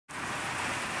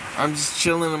I'm just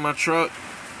chilling in my truck.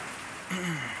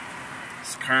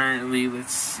 It's currently,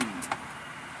 let's see,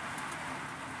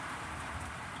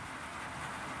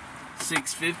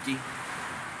 6:50.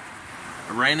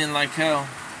 Raining like hell.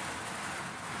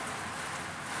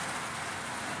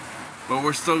 But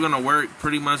we're still gonna work.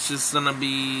 Pretty much just gonna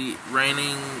be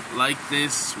raining like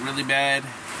this really bad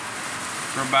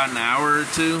for about an hour or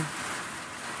two.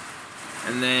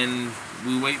 And then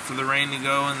we wait for the rain to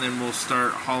go, and then we'll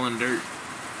start hauling dirt.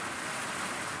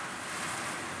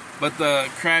 But the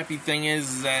crappy thing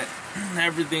is that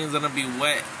everything's gonna be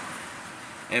wet.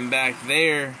 And back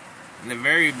there, in the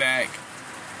very back,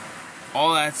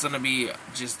 all that's gonna be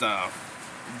just a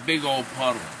big old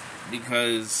puddle.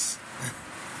 Because,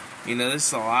 you know, this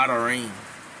is a lot of rain.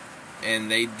 And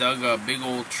they dug a big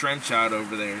old trench out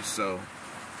over there, so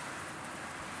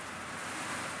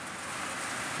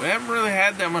we haven't really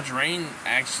had that much rain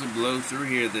actually blow through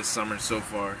here this summer so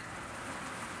far.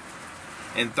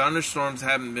 And thunderstorms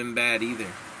haven't been bad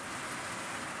either.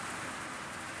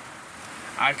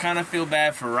 I kind of feel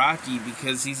bad for Rocky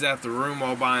because he's at the room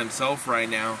all by himself right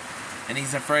now. And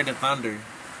he's afraid of thunder.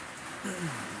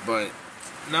 But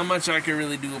not much I can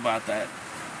really do about that.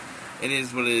 It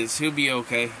is what it is. He'll be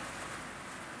okay.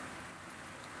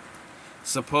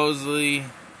 Supposedly,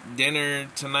 dinner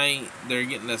tonight, they're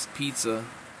getting us pizza.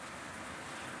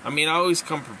 I mean, I always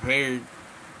come prepared.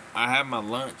 I have my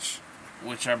lunch,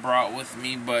 which I brought with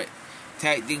me, but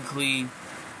technically,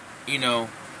 you know,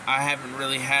 I haven't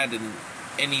really had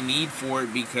any need for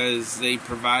it because they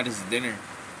provide us dinner,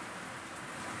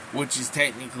 which is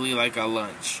technically like a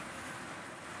lunch.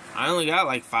 I only got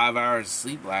like 5 hours of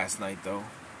sleep last night, though.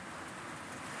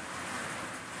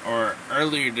 Or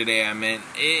earlier today, I meant.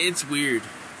 It's weird.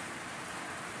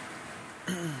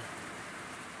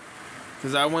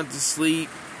 Because I went to sleep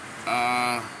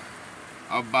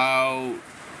about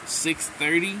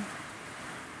 6:30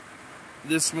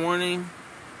 this morning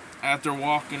after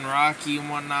walking Rocky and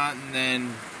whatnot, and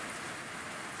then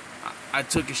I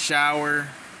took a shower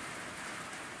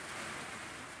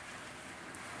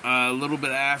a little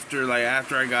bit after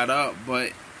I got up,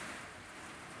 but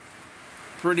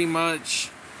pretty much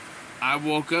I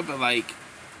woke up at like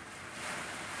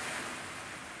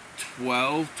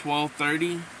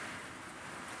 12:30.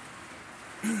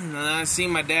 And then I seen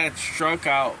my dad's truck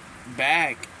out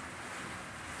back,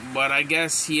 but I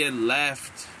guess he had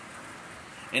left,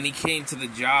 and he came to the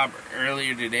job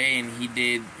earlier today, and he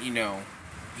did, you know,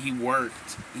 he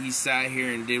worked. He sat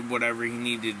here and did whatever he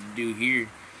needed to do here.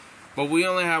 But we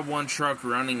only have one truck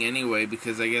running anyway,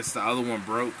 because I guess the other one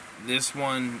broke. This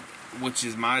one, which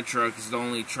is my truck, is the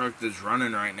only truck that's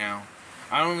running right now.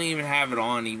 I don't even have it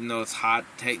on, even though it's hot,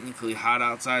 technically hot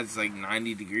outside. It's like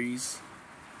 90 degrees.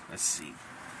 Let's see.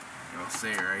 I'll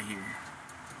say it right here.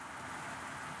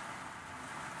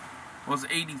 Well, it's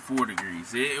 84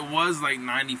 degrees. It was like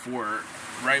 94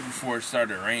 right before it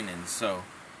started raining, so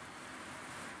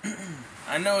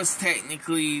I know it's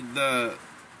technically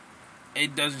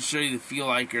it doesn't show you the feel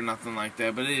like or nothing like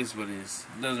that, but it is what it is.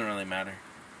 It doesn't really matter.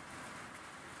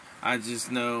 I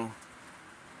just know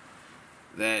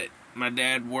that my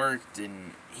dad worked,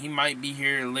 and he might be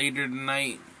here later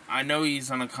tonight. I know he's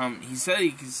gonna come. He said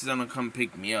he's gonna come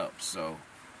pick me up, so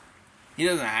he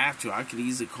doesn't have to. I could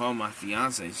easily call my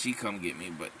fiance and she come get me,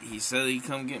 but he said he'd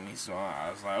come get me, so I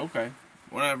was like, okay,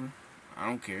 whatever. I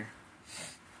don't care.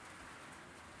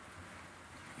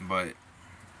 But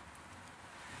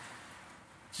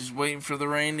just waiting for the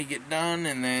rain to get done,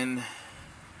 and then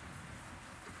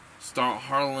start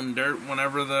hauling dirt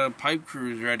whenever the pipe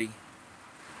crew is ready.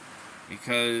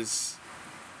 Because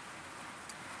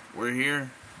we're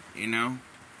here, you know,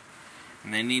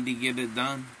 and they need to get it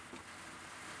done.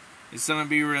 It's gonna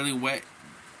be really wet.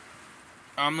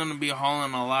 I'm gonna be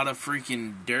hauling a lot of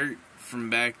freaking dirt from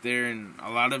back there, and a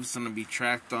lot of it's gonna be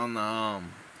tracked on the a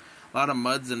lot of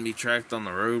mud's gonna be tracked on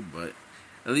the road, but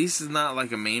at least it's not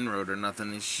like a main road or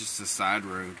nothing. It's just a side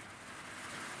road.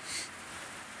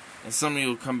 And somebody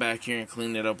will come back here and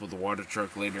clean it up with a water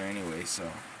truck later anyway,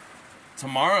 so.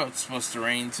 Tomorrow it's supposed to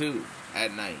rain too,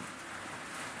 at night.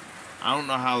 I don't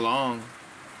know how long,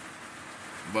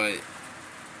 but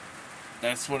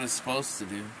that's what it's supposed to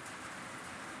do.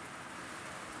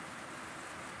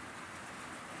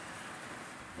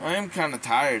 I am kind of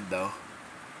tired though.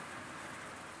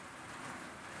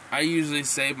 I usually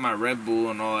save my Red Bull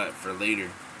and all that for later.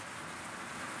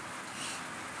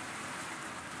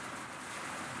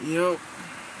 Yep.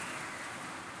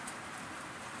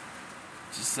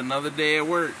 Just another day at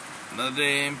work. Another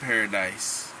day in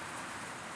paradise.